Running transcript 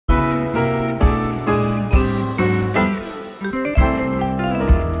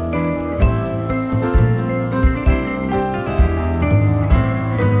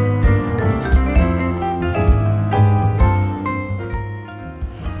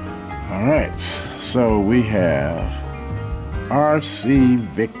All right, so we have RC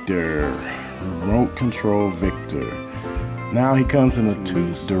Victor, remote control Victor. Now he comes in a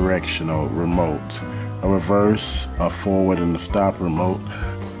 2-directional remote, a reverse, a forward, and a stop remote,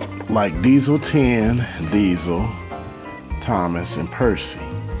 like Diesel 10, Diesel, Thomas, and Percy.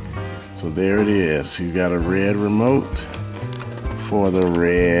 So there it is. He's got a red remote for the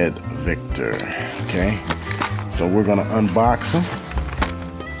red Victor. Okay, so we're gonna unbox him.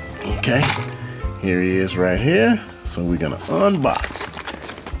 Okay, here he is right here. So we're gonna unbox him.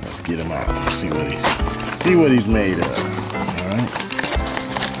 Let's get him out and see what he's made of. All right.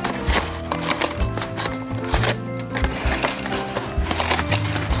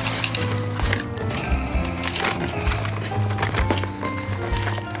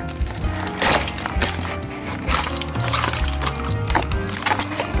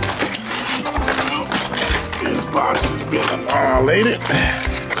 This box has been annihilated.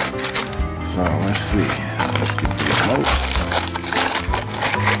 So let's see. Let's get the remote.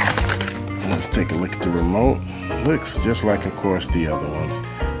 Let's take a look at the remote. Looks just like, of course, the other ones.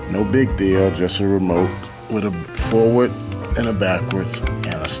 No big deal, just a remote with a forward and a backwards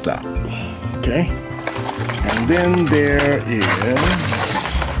and a stop. Okay? And then there is,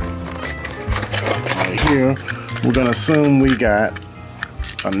 right here, we're gonna assume we got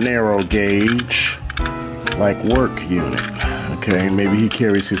a narrow gauge, like work unit. Okay, maybe he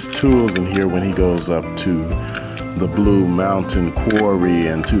carries his tools in here when he goes up to the Blue Mountain Quarry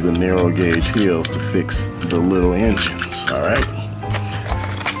and to the narrow gauge hills to fix the little engines, all right?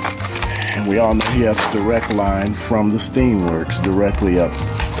 And we all know he has a direct line from the steamworks directly up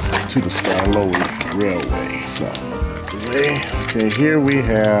to the Scarlowy Railway. So, okay, here we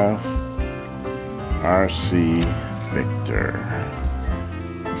have RC Victor.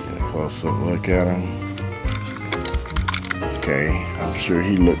 Get a close-up look at him. Okay, I'm sure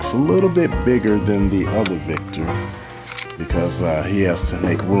he looks a little bit bigger than the other Victor because he has to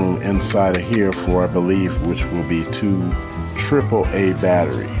make room inside of here for, I believe, which will be 2 AAA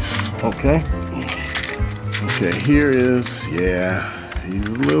batteries. Okay. Okay, here is, yeah, he's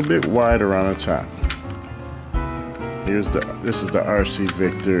a little bit wider on the top. This is the RC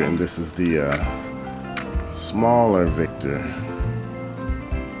Victor, and this is the smaller Victor.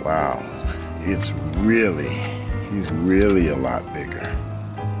 Wow, he's really a lot bigger.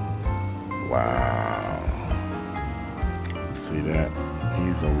 Wow. See that?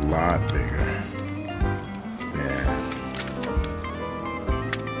 He's a lot bigger. Yeah.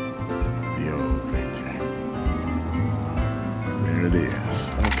 The old Victor. There it is.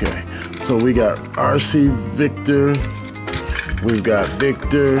 Okay. So we got RC Victor. We've got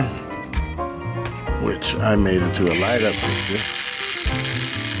Victor, which I made into a light up Victor.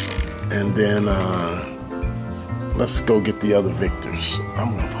 And then let's go get the other Victors.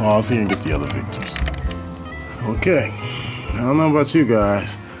 I'm gonna pause here and get the other Victors. Okay, I don't know about you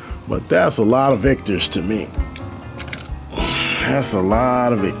guys, but that's a lot of Victors to me. That's a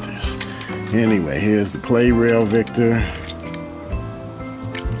lot of Victors. Anyway, here's the Play Rail Victor.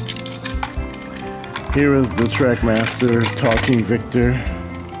 Here is the Trackmaster Talking Victor,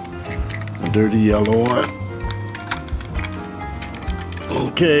 the dirty yellow one.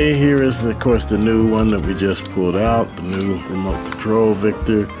 Okay, here is, of course, the new one that we just pulled out, the new remote control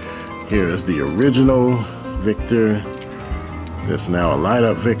Victor. Here is the original Victor. That's now a light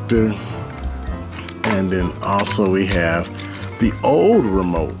up Victor. And then also we have the old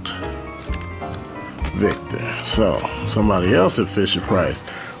remote Victor. So, somebody else at Fisher-Price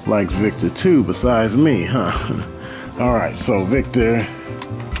likes Victor too, besides me, huh? All right, so Victor.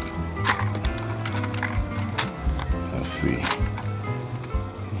 Let's see.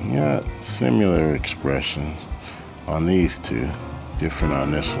 Got similar expressions on these two, different on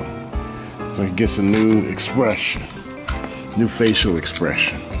this one. So he gets a new expression, new facial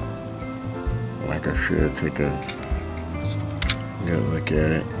expression. Like I should take a good look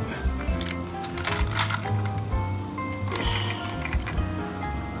at it.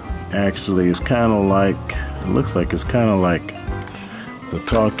 Actually, it's kind of like, it looks like it's kind of like the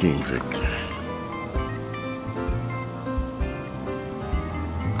Talking Victor.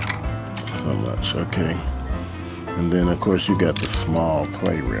 So much, okay. And then, of course, you got the small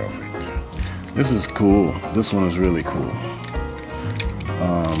Play Rail Victor. This is cool. This one is really cool.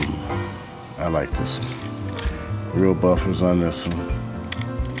 I like this one. Real buffers on this one.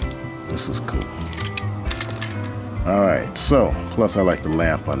 This is cool. All right, so, plus I like the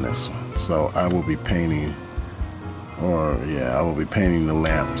lamp on this one. So I will be painting, I will be painting the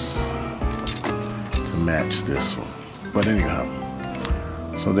lamps to match this one. But anyhow,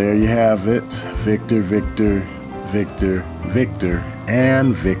 so there you have it. Victor, Victor, Victor, Victor,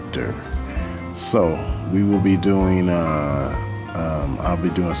 and Victor. So we will be doing, I'll be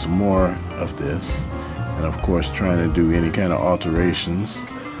doing some more of this, and of course trying to do any kind of alterations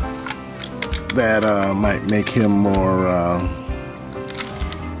that might make him more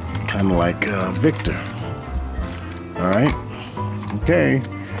kind of like Victor. Alright, okay,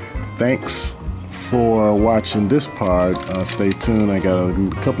 thanks for watching this part. Stay tuned, I got a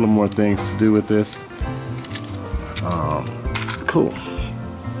couple of more things to do with this. Cool.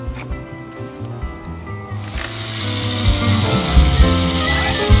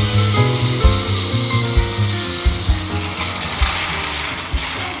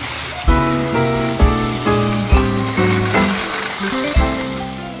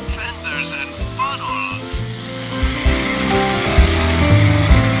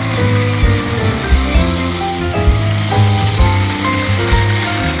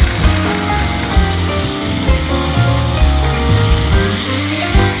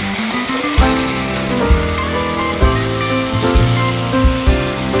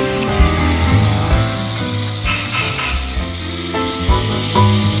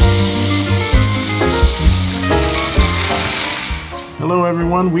 Hello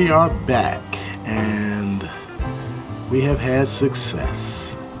everyone, we are back and we have had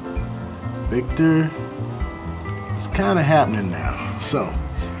success. Victor, it's kind of happening now, so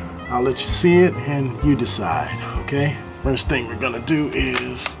I'll let you see it and you decide, okay? First thing we're gonna do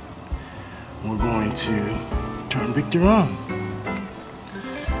is we're going to turn Victor on.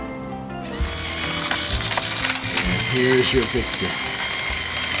 And here's your Victor.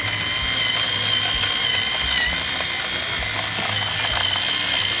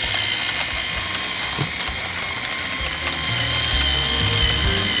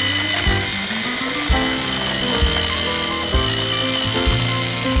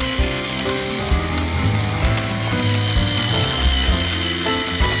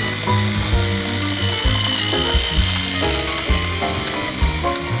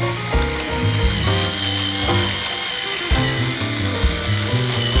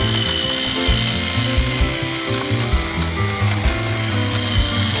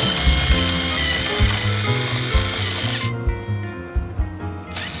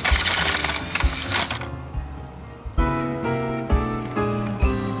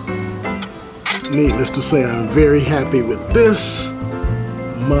 Needless to say, I'm very happy with this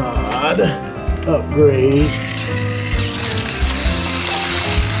mod upgrade.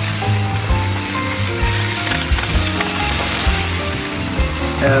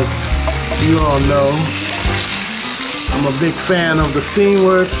 As you all know, I'm a big fan of the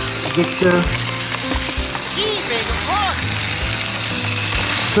Steamworks Victor.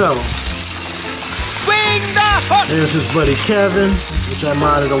 So, there's his buddy Kevin, which I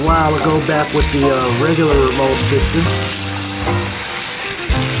modded a while ago back with the regular remote Victor.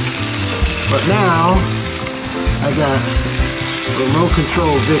 But now, I got a remote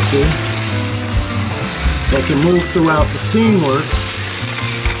control Victor that can move throughout the Steamworks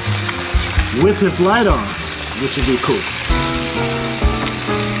with his light on, which would be cool.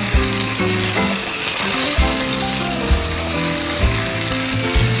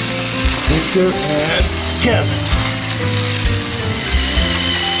 Victor and Kevin.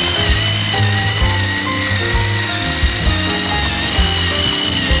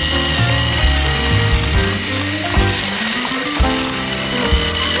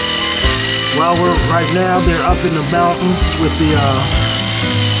 Well, right now they're up in the mountains with the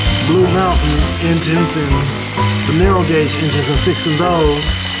Blue Mountain engines and the narrow gauge engines and fixing those.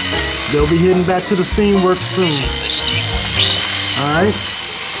 They'll be heading back to the Steamworks soon. Alright,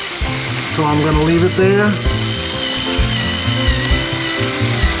 so I'm going to leave it there.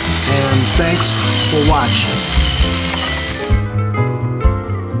 And thanks for watching.